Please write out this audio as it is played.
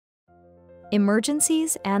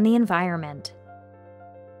Emergencies and the environment.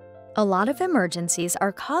 A lot of emergencies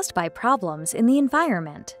are caused by problems in the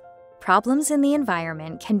environment. Problems in the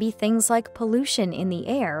environment can be things like pollution in the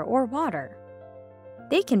air or water.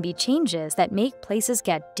 They can be changes that make places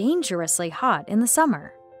get dangerously hot in the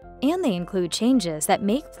summer, and they include changes that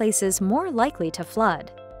make places more likely to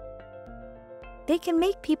flood. They can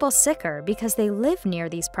make people sicker because they live near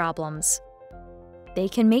these problems. They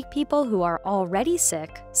can make people who are already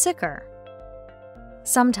sick sicker.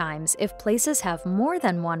 Sometimes, if places have more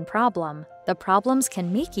than one problem, the problems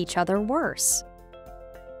can make each other worse.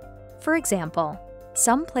 For example,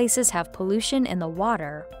 some places have pollution in the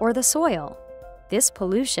water or the soil. This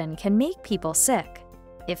pollution can make people sick.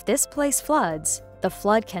 If this place floods, the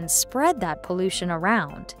flood can spread that pollution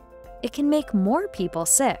around. It can make more people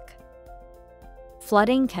sick.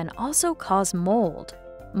 Flooding can also cause mold.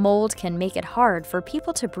 Mold can make it hard for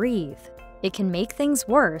people to breathe. It can make things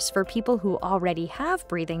worse for people who already have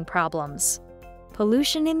breathing problems.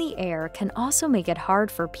 Pollution in the air can also make it hard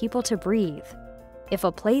for people to breathe. If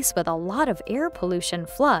a place with a lot of air pollution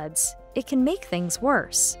floods, it can make things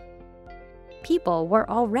worse. People were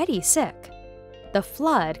already sick. The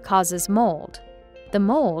flood causes mold. The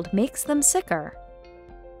mold makes them sicker.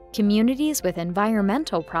 Communities with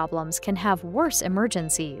environmental problems can have worse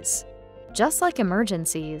emergencies. Just like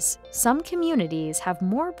emergencies, some communities have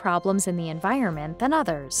more problems in the environment than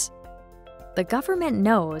others. The government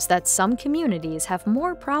knows that some communities have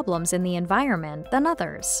more problems in the environment than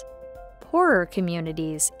others. Poorer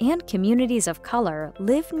communities and communities of color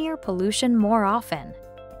live near pollution more often.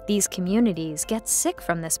 These communities get sick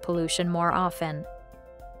from this pollution more often.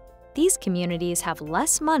 These communities have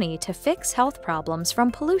less money to fix health problems from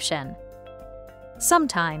pollution.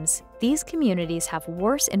 Sometimes, these communities have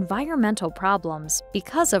worse environmental problems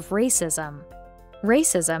because of racism.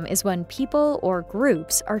 Racism is when people or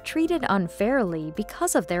groups are treated unfairly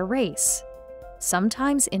because of their race.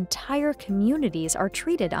 Sometimes entire communities are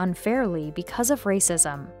treated unfairly because of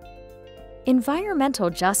racism. Environmental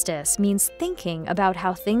justice means thinking about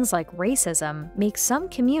how things like racism make some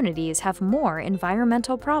communities have more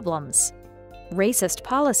environmental problems. Racist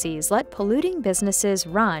policies let polluting businesses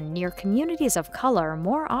run near communities of color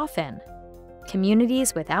more often.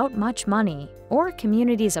 Communities without much money or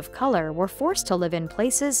communities of color were forced to live in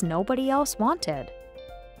places nobody else wanted.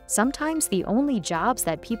 Sometimes the only jobs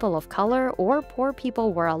that people of color or poor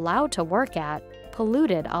people were allowed to work at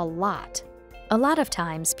polluted a lot. A lot of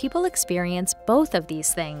times, people experience both of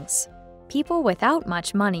these things. People without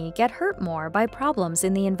much money get hurt more by problems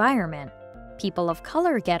in the environment. People of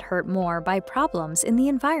color get hurt more by problems in the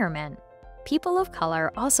environment. People of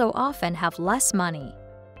color also often have less money.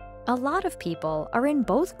 A lot of people are in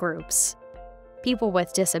both groups. People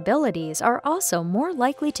with disabilities are also more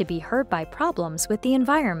likely to be hurt by problems with the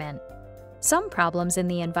environment. Some problems in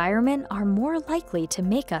the environment are more likely to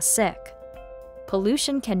make us sick.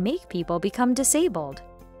 Pollution can make people become disabled.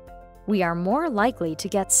 We are more likely to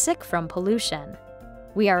get sick from pollution.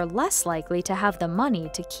 We are less likely to have the money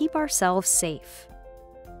to keep ourselves safe.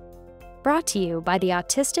 Brought to you by the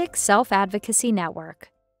Autistic Self-Advocacy Network.